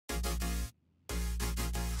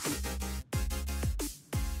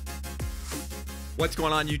What's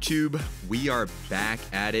going on, YouTube? We are back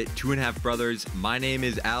at it. 2.5 Brothers. My name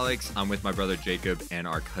is Alex. I'm with my brother Jacob and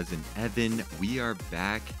our cousin Evan. We are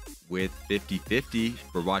back with 50/50.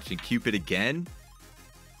 We're watching Cupid again.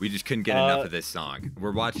 We just couldn't get enough of this song.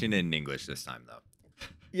 We're watching it in English this time, though.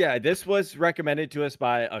 Yeah, this was recommended to us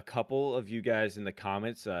by a couple of you guys in the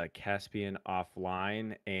comments, Caspian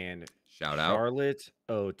Offline and Shout out. Charlotte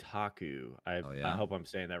Otaku. I yeah. hope I'm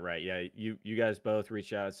saying that right. Yeah, you guys both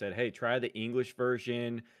reached out and said, "Hey, try the English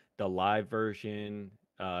version, the live version."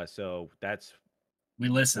 So that's we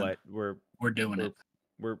listen. what we're doing it.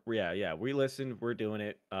 Yeah, we listened. We're doing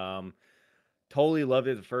it. Totally loved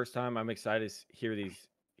it the first time. I'm excited to hear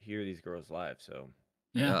these girls live. So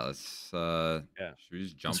yeah, let's should we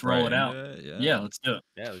just jump roll right it out? It? Yeah, let's do it.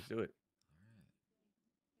 Yeah, let's do it.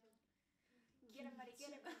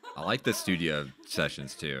 I like the studio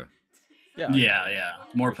sessions too. Yeah.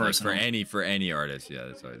 More personal. For any artist, yeah,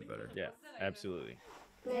 that's always better. Yeah, absolutely.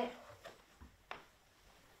 네,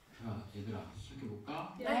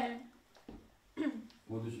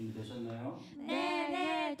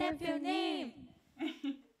 대표님.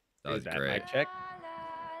 That was great. Mic check.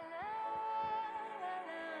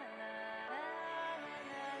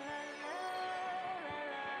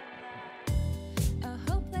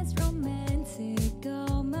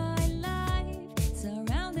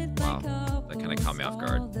 Wow, that kind of caught me off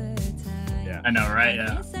guard. Yeah, I know, right?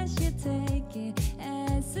 Yeah. It's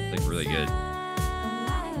like really good.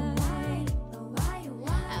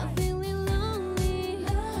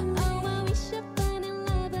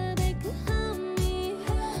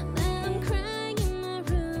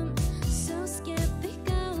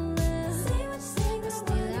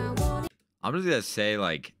 I'm just gonna say,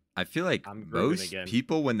 like, I feel like most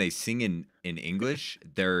people when they sing in English,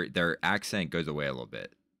 their accent goes away a little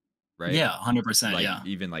bit, right? Yeah, 100%. Like, yeah,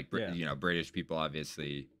 even like you know, British people,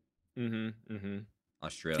 obviously.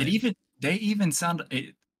 Australia. They even sound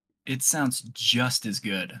it sounds just as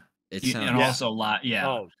good. It sounds and also a lot. Yeah.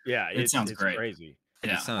 Oh yeah, it sounds great. Crazy.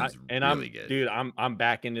 Yeah, it sounds really good. Dude, I'm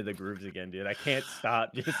back into the grooves again, dude. I can't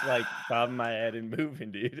stop just like bobbing my head and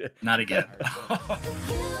moving, dude. Not again.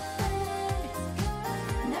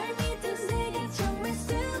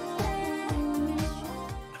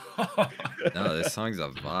 No, this song's a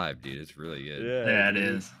vibe, dude. It's really good. Yeah, it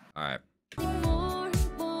is. All right.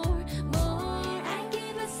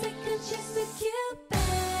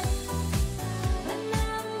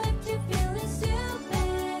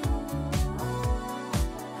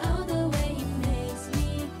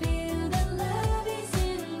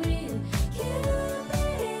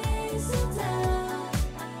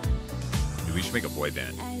 Dude, we should make a boy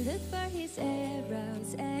band.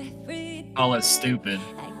 All is stupid.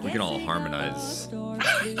 We can all harmonize. Great.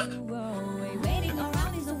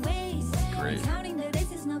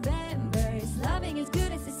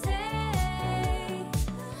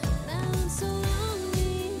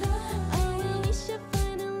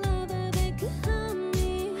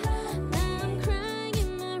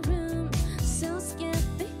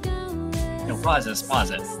 No, pause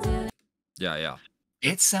it. Yeah.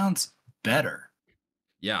 It sounds better.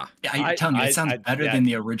 Yeah. I'm telling you, it sounds better than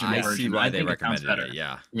the original version. I see why they recommended it.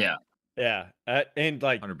 Yeah. And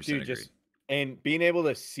like, 100% dude, agree. And being able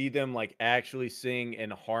to see them like actually sing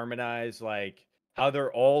and harmonize, like how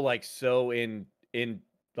they're all like so in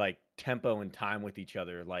like tempo and time with each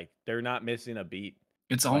other, like they're not missing a beat.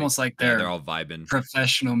 It's almost like they're all vibing.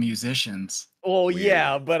 Professional musicians. Oh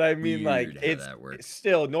yeah, but I mean, like it's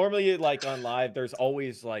still normally like on live, there's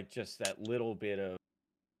always like just that little bit of,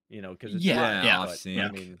 you know, because it's off sync. I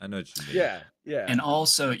mean, I know what you mean. Yeah. And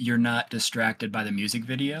also, you're not distracted by the music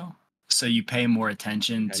video, so you pay more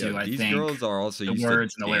attention to. I these think girls are also the used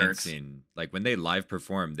words to and the lyrics. dancing. Like when they live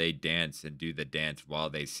perform, they dance and do the dance while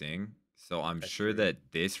they sing. So I'm sure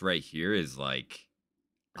that this right here is like,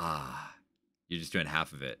 you're just doing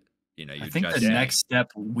half of it. You know, I think the next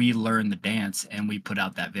step, we learn the dance and we put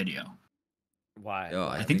out that video. Why? Yo,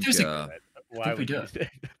 I think there's a. I think we do it.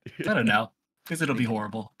 I don't know. Because it'll be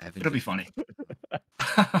horrible. It'll be funny.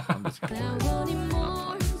 I'm just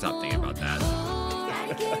stop thinking about that.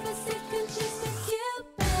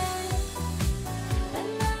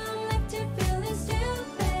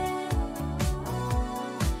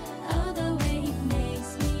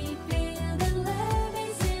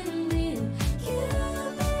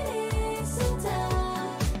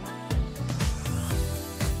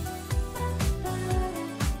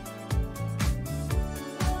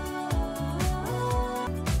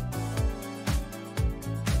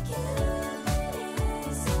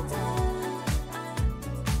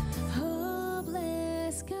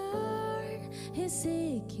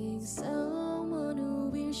 seeking someone who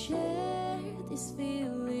will share this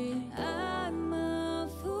feeling. I'm a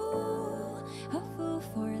fool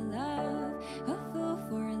for love, a fool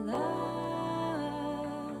for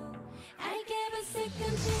love. I gave a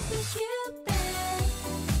second chance to Cupid,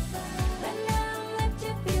 but now I'm left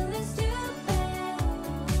to feeling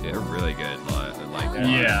stupid. They're really good. Like that.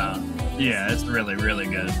 Yeah. Yeah, it's really, really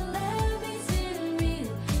good. Love isn't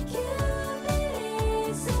real. Cupid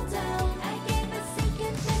is so dumb. I gave a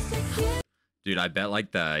second chance to Cupid. Dude, I bet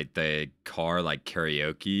like the car like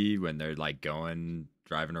karaoke when they're like driving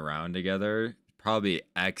around together, probably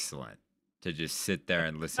excellent to just sit there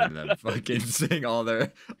and listen to them fucking sing all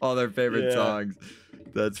their favorite Yeah. songs.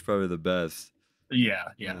 That's probably the best. Yeah,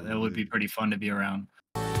 that would be pretty fun to be around.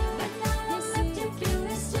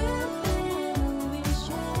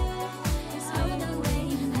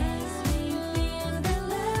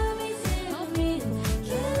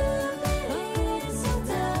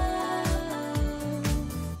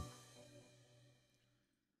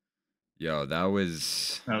 Yo, that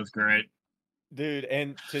was That was great. Dude,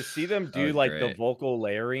 and to see them That do was like the great. vocal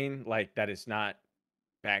layering, like that is not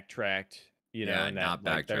backtracked, Yeah, and not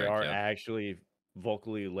that like they backtracked, are yep. actually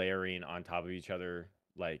vocally layering on top of each other,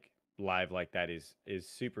 like live, like that is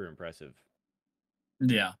super impressive.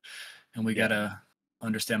 Yeah, and we Yeah. gotta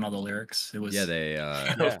understand all the lyrics. It was Yeah, they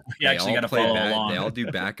Yeah. we actually gotta follow along. They all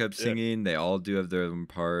do backup Yeah. singing. They all do have their own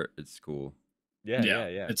part. It's cool. Yeah, Yeah,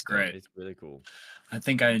 yeah. it's So great. it's really cool. I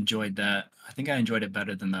think I enjoyed that. I think I enjoyed it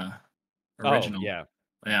better than the Oh, original. yeah.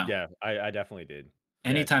 Yeah. Yeah, I definitely did. Yeah.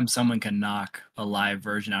 Anytime someone can knock a live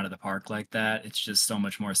version out of the park like that, it's just so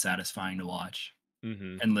much more satisfying to watch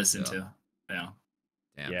Mm-hmm. and listen Yeah. to. Yeah.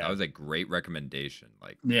 Damn, Yeah. that was a great recommendation.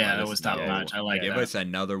 Like, Yeah, let that us was top know. notch. I like Give that. us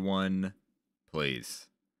another one, please.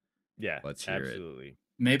 Yeah. Let's hear it. Absolutely.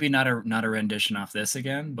 Maybe not a rendition off this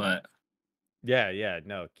again, but Yeah.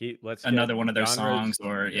 No, let's get another one of their genres, songs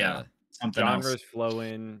or Yeah. something else. genres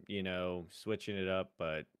flowing, switching it up.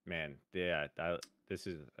 But man, yeah, this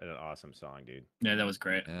is an awesome song, dude. Yeah, that was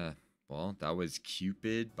great. Yeah. Well, that was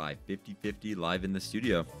Cupid by 50/50 live in the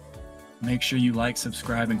studio. Make sure you like,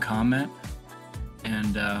 subscribe, and comment,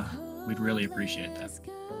 and we'd really appreciate that.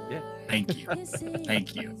 Yeah. Thank you.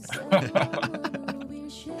 Thank you.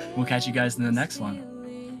 We'll catch you guys in the next one.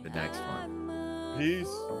 The next one.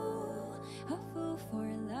 Peace.